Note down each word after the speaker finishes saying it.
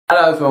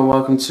Hello everyone,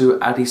 welcome to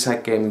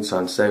ADISHATTV Gaming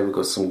Time. Today we've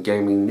got some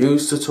gaming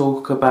news to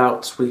talk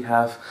about,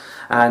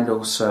 and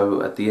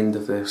also at the end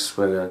of this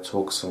we're going to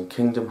talk some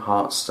Kingdom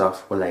Hearts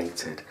stuff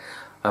related.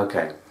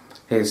 Okay,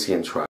 here's the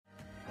intro.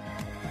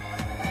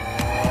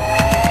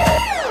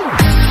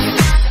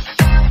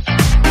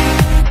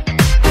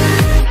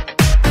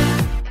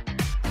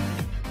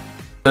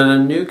 So the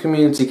new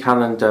community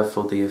calendar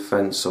for the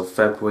events of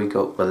February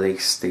got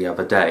released the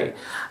other day,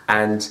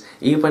 and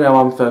even though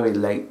I'm very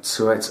late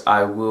to it,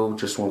 I will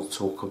just want to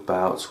talk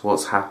about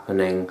what's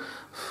happening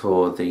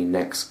for the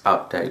next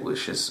update,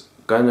 which is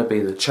going to be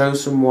the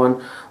Chosen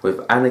One with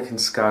Anakin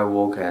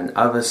Skywalker and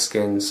other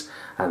skins,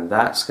 and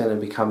that's going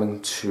to be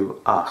coming to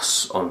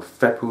us on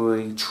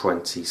February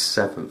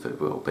 27th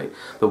it will be.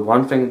 The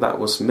one thing that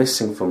was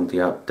missing from the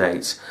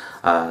update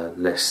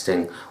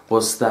listing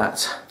was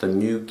that the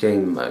new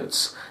game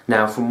modes.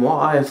 Now from what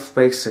I've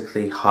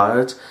basically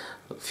heard,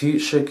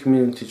 future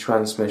community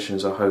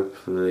transmissions are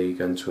hopefully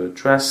going to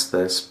address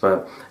this,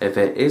 but if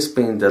it is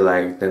being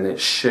delayed then it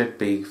should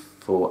be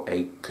for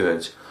a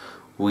good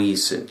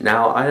reason.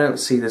 Now I don't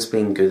see this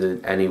being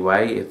good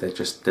anyway if they're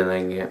just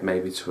delaying it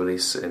maybe to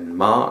release it in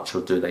March,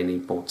 or do they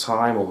need more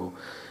time,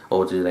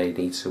 or do they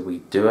need to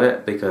redo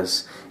it?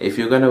 Because if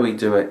you're going to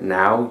redo it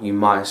now, you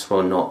might as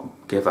well not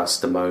give us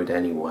the mode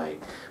anyway,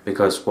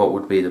 because what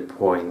would be the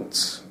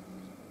point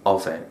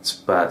of it?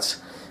 But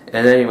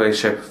in any way,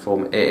 shape or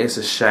form, it is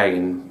a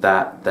shame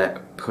that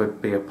there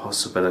could be a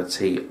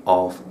possibility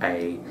of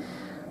a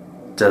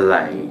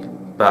delay,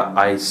 but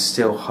I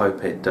still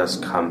hope it does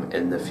come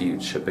in the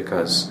future,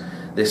 because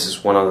this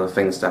is one of the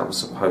things that was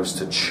supposed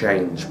to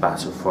change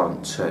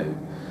Battlefront 2,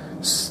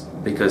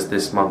 because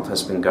this month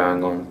has been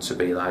going on to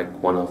be like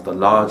one of the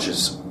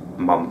largest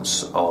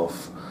months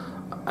of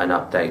an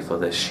update for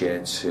this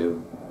year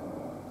to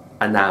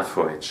an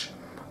average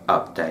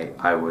update,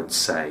 I would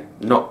say.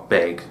 Not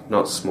big,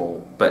 not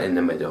small, but in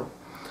the middle.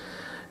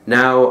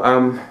 Now,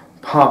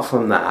 apart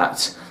from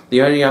that,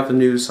 the only other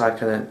news I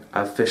can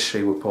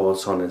officially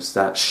report on is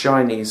that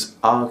shinies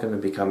are going to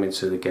be coming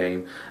to the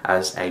game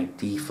as a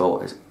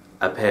default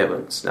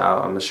appearance. Now,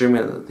 I'm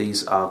assuming that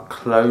these are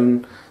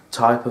clone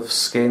type of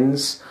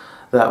skins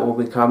that will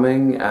be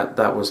coming.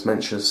 That was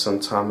mentioned some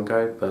time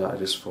ago, but I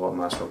just thought I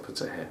might as well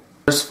put it here.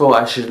 Just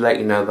thought I should let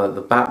you know that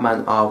the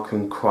Batman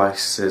Arkham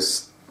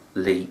Crisis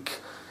leak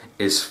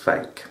is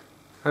fake.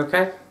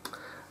 Okay?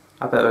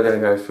 I bet we're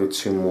going to go through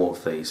 2 more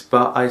of these,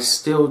 but I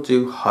still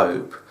do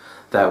hope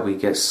that we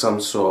get some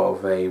sort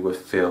of a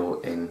reveal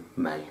in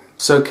May.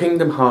 So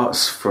Kingdom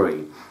Hearts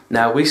 3.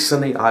 Now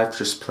recently I've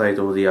just played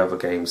all the other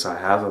games I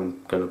have.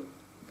 I'm going to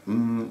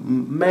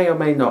may or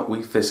may not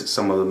revisit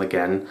some of them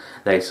again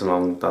later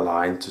along the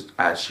line to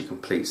actually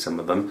complete some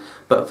of them.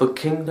 But for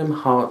Kingdom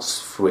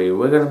Hearts 3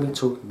 we're going to be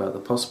talking about the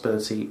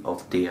possibility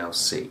of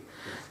DLC.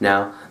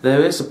 Now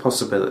there is a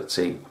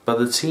possibility, but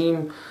the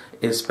team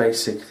is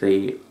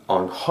basically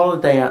on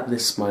holiday at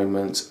this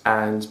moment,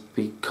 and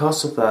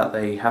because of that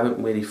they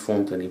haven't really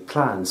formed any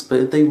plans. But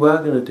if they were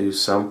going to do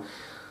some,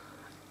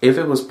 if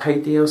it was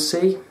paid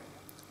DLC,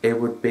 it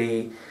would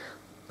be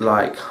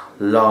like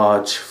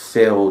large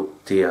field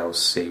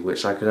DLC,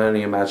 which I can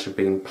only imagine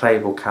being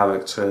playable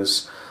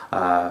characters,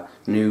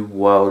 new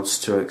worlds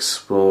to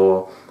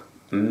explore,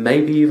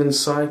 maybe even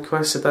side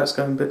quests if that's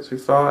going a bit too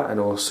far, and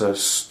also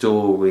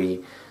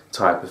story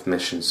type of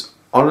missions.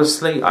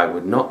 Honestly, I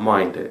would not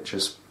mind it.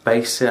 Just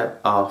base it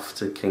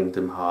after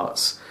Kingdom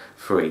Hearts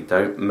 3.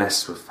 Don't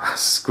mess with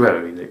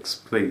Square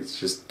Enix, please.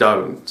 Just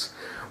don't.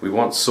 We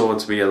want Sword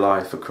to be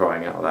alive, for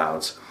crying out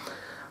loud.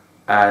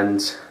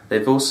 And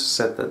they've also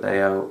said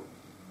that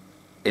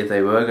if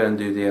they were going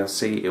to do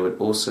DLC, it would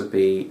also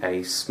be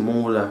a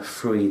smaller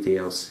free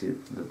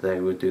DLC that they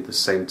would do at the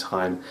same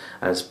time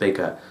as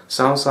bigger.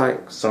 Sounds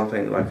like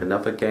something like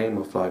another game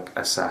of like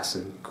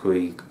Assassin's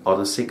Creed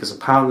Odyssey, because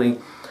apparently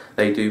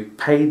they do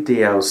paid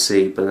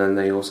DLC, but then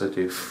they also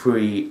do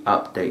free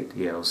update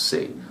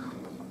DLC.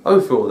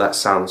 Overall, that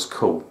sounds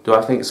cool. Do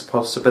I think it's a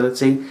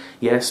possibility?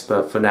 Yes,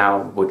 but for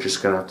now, we're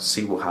just going to have to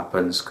see what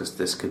happens, because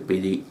this could be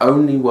the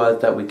only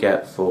word that we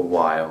get for a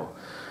while.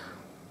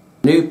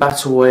 New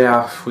Battle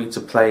Royale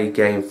free-to-play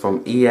game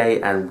from EA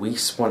and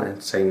Respawn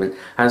Entertainment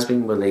has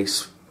been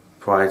released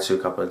prior to a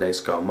couple of days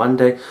ago on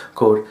Monday,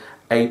 called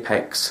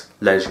Apex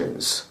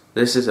Legends.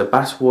 This is a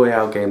Battle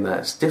Royale game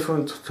that's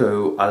different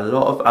to a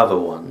lot of other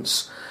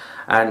ones,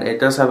 and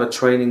it does have a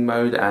training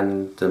mode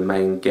and the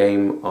main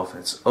game of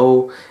it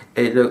all.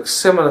 It looks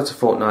similar to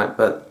Fortnite,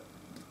 but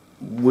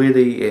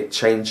really it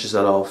changes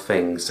a lot of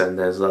things, and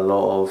there's a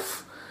lot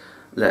of,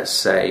 let's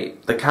say,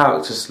 the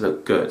characters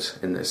look good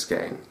in this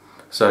game.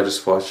 So I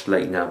just thought I should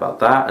let you know about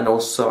that, and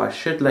also I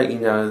should let you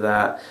know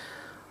that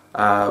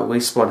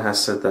Respawn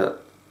has said that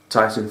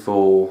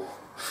Titanfall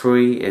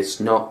 3 is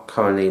not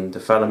currently in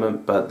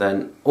development, but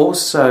then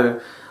also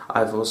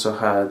I've also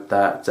heard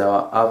that there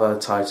are other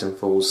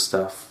Titanfall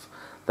stuff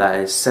that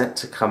is set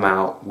to come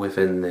out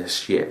within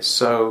this year.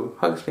 So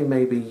hopefully,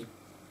 maybe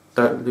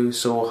don't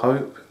lose all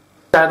hope.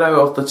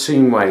 Shadow of the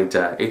Tomb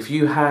Raider. If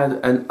you had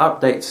an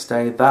update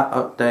today, that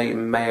update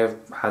may have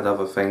had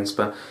other things,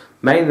 but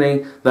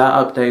Mainly, that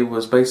update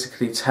was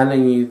basically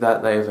telling you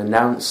that they've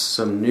announced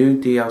some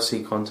new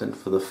DLC content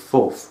for the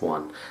 4th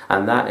one,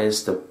 and that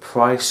is the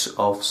Price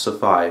of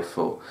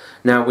Survival.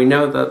 Now, we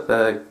know that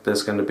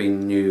there's going to be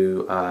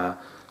new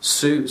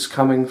suits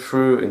coming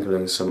through,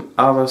 including some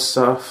other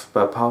stuff,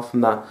 but apart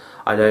from that,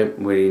 I don't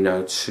really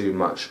know too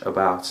much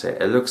about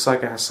it. It looks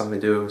like it has something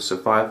to do with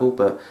survival,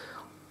 but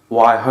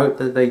what I hope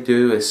that they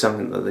do is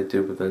something that they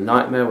did with the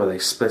Nightmare, where they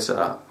split it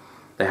up.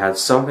 They had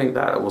something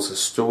that was a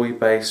story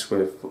base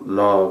with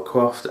Lara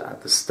Croft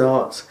at the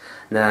start,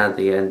 and then at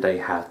the end they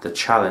had the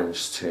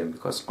challenge tomb,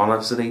 because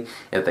honestly,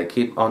 if they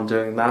keep on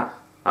doing that,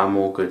 I'm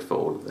all good for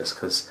all of this,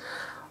 because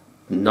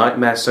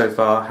Nightmare so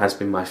far has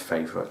been my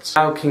favourite.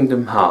 Now,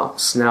 Kingdom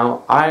Hearts.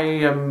 Now, I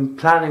am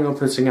planning on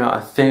putting out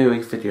a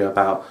theory video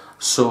about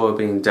Sora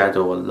being dead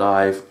or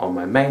alive on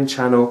my main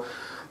channel,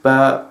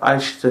 but I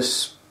should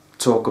just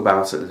talk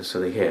about it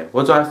literally here.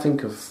 What do I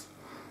think of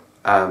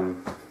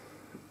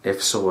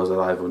if Sora's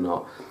alive or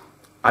not?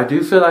 I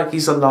do feel like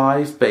he's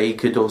alive, but he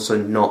could also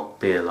not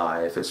be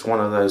alive. It's one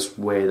of those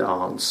weird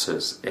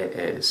answers, it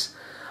is.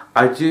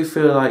 I do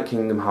feel like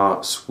Kingdom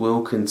Hearts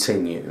will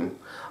continue,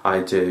 I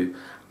do,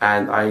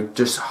 and I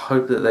just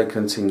hope that they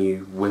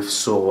continue with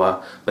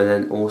Sora, but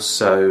then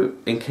also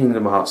in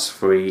Kingdom Hearts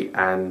 3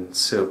 and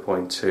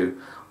 0.2,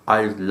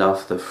 I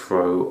love the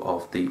throw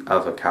of the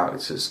other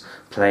characters.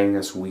 Playing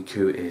as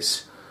Riku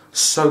is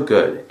so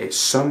good, it's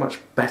so much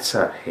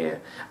better here,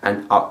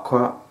 and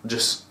Aqua,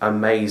 just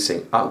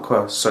amazing.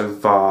 Aqua,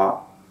 Sovar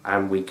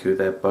and Riku,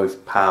 they're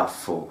both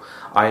powerful.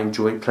 I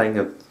enjoy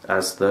playing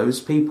as those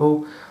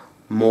people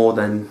more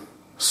than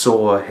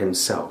Sora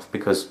himself,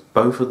 because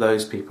both of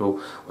those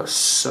people were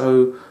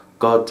so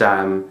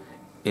goddamn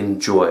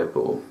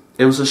enjoyable.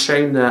 It was a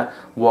shame that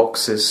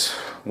Roxas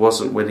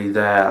wasn't really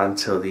there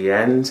until the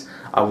end.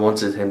 I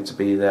wanted him to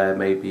be there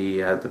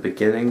maybe at the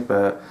beginning,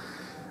 but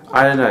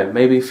I don't know,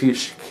 maybe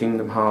future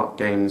Kingdom Hearts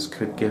games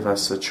could give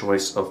us a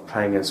choice of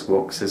playing as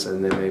Roxas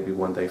and then maybe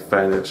one day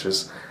Furniture.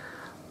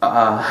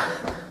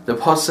 The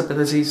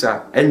possibilities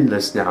are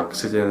endless now,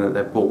 considering that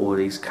they've brought all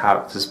these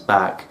characters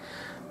back.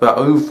 But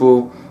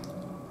overall,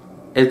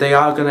 if they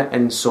are going to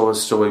end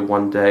Sora's story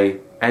one day,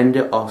 end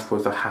it off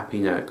with a happy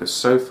note, because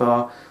so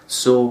far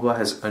Sora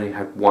has only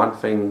had one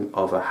thing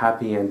of a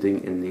happy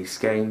ending in these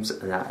games,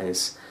 and that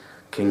is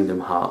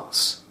Kingdom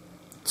Hearts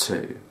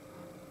 2.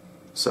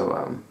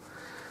 So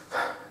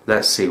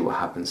let's see what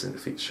happens in the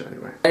future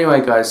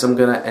anyway. Guys, I'm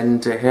going to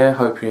end it here.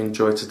 Hope you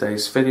enjoyed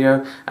today's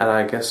video, and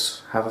I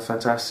guess have a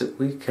fantastic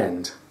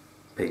weekend.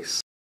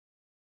 Peace.